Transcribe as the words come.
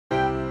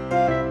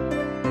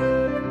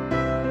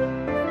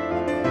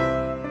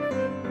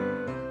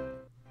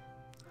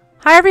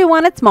Hi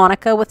everyone, it's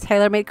Monica with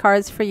TaylorMade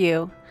Cards for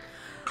You.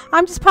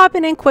 I'm just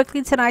popping in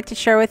quickly tonight to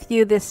share with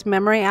you this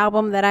memory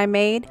album that I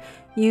made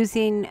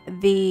using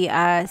the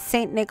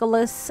St.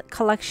 Nicholas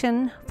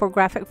collection for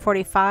Graphic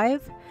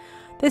 45.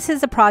 This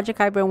is a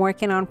project I've been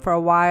working on for a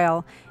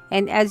while,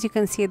 and as you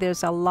can see,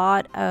 there's a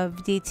lot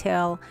of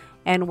detail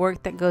and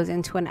work that goes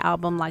into an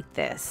album like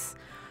this.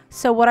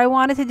 So what I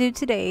wanted to do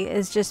today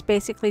is just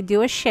basically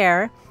do a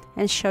share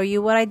and show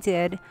you what I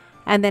did.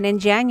 And then in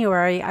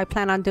January, I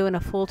plan on doing a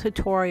full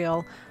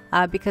tutorial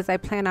because I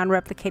plan on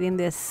replicating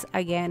this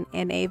again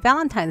in a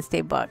Valentine's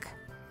Day book.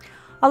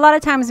 A lot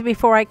of times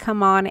before I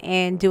come on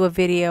and do a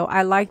video,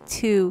 I like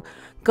to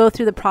go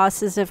through the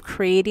process of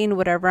creating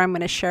whatever I'm going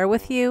to share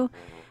with you.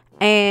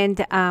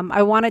 And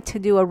I wanted to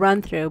do a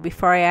run through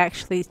before I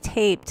actually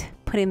taped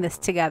putting this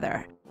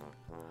together.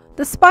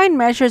 The spine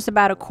measures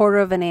about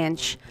 1/4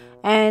 inch.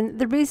 And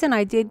the reason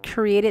I did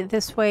create it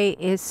this way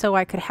is so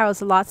I could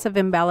house lots of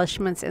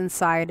embellishments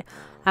inside,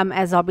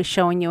 as I'll be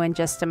showing you in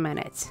just a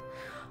minute.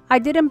 I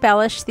did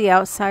embellish the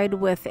outside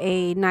with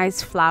a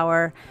nice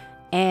flower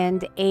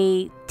and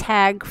a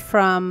tag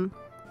from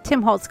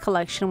Tim Holtz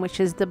collection, which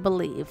is the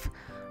Believe.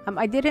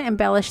 I didn't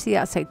embellish the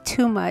outside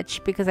too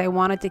much because I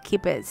wanted to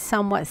keep it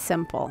somewhat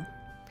simple.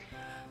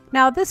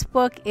 Now this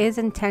book is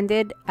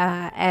intended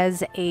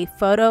as a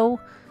photo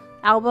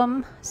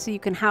album, so you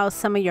can house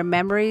some of your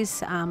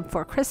memories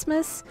for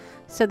Christmas.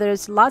 So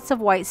there's lots of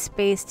white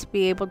space to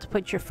be able to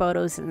put your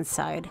photos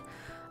inside.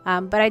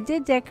 But I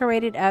did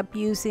decorate it up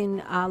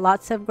using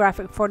lots of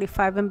Graphic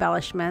 45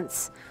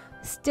 embellishments,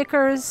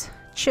 stickers,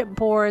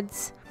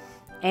 chipboards,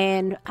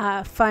 and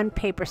fun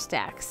paper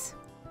stacks.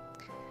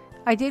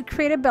 I did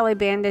create a belly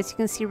band, as you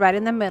can see right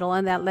in the middle,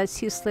 and that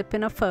lets you slip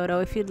in a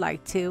photo if you'd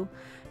like to.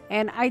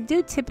 And I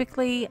do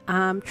typically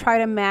try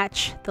to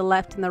match the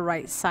left and the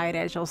right side,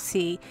 as you'll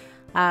see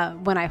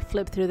when I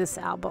flip through this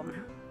album.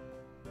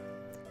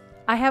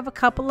 I have a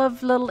couple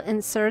of little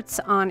inserts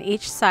on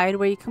each side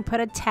where you can put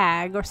a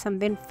tag or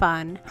something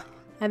fun.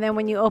 And then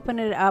when you open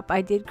it up,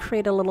 I did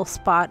create a little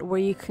spot where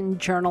you can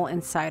journal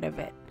inside of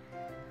it.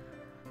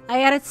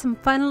 I added some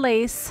fun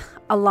lace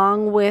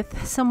along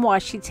with some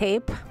washi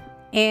tape.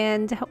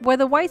 And where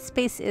the white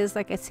space is,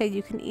 like I said,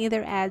 you can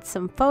either add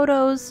some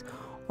photos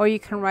or you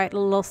can write a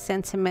little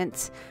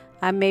sentiment,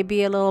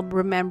 maybe a little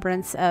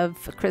remembrance of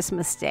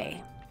Christmas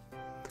Day.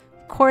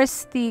 Of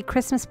course, the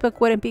Christmas book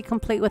wouldn't be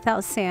complete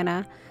without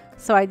Santa,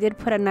 so I did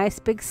put a nice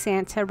big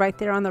Santa right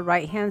there on the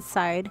right hand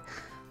side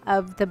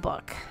of the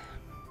book.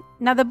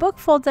 Now the book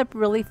folds up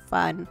really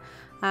fun.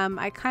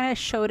 I kind of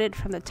showed it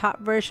from the top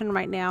version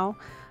right now,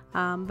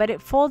 but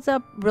it folds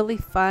up really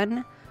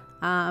fun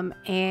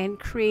and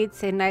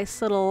creates a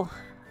nice little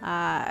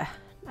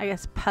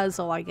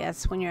puzzle,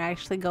 when you're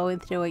actually going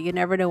through it. You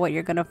never know what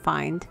you're going to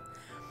find.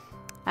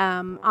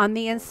 On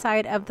the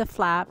inside of the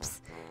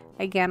flaps,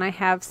 again, I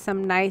have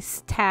some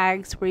nice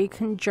tags where you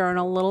can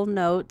journal little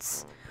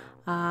notes,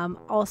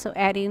 also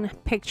adding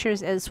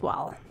pictures as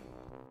well.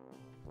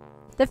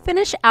 The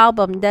finished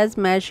album does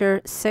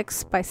measure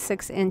 6 by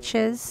 6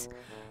 inches,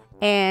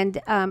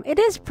 and it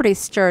is pretty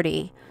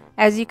sturdy.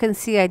 As you can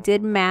see, I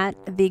did mat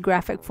the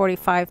Graphic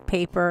 45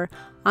 paper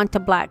onto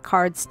black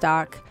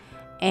cardstock,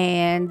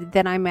 and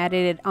then I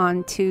matted it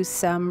onto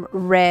some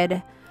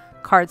red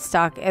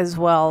cardstock as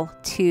well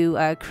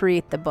to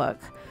create the book.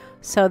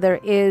 So there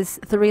is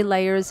 3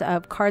 layers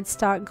of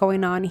cardstock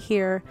going on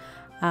here,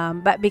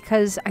 but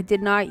because I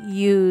did not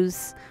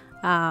use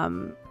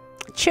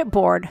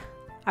chipboard,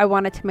 I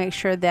wanted to make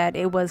sure that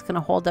it was going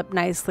to hold up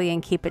nicely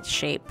and keep its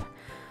shape.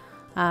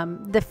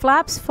 The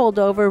flaps fold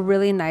over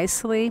really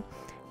nicely,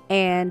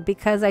 and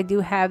because I do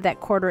have that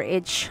 1/4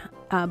 inch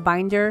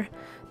binder,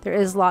 there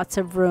is lots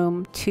of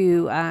room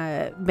to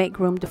make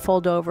room to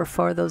fold over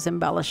for those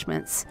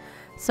embellishments.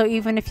 So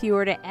even if you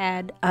were to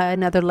add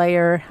another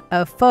layer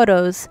of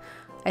photos,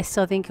 I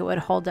still think it would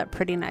hold up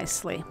pretty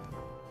nicely.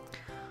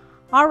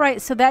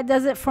 Alright, so that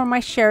does it for my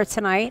share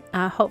tonight.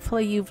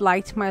 Hopefully you've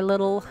liked my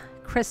little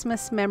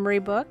Christmas memory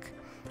book.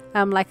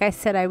 Like I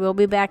said, I will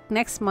be back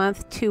next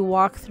month to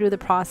walk through the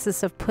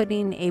process of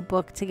putting a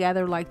book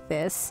together like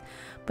this.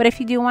 But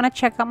if you do want to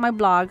check out my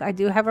blog, I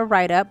do have a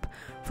write-up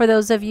for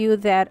those of you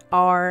that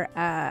are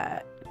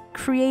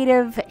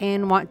creative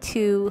and want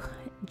to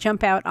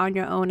jump out on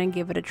your own and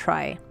give it a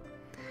try.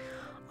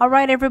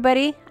 Alright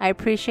everybody, I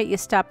appreciate you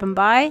stopping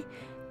by.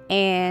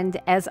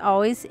 And as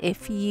always,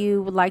 if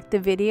you liked the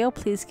video,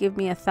 please give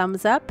me a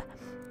thumbs up.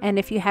 And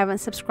if you haven't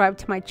subscribed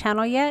to my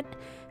channel yet,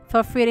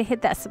 feel free to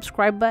hit that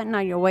subscribe button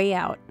on your way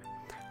out.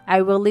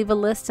 I will leave a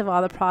list of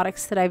all the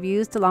products that I've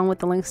used along with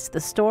the links to the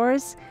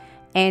stores.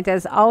 And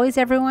as always,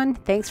 everyone,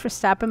 thanks for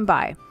stopping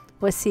by.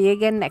 We'll see you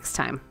again next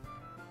time.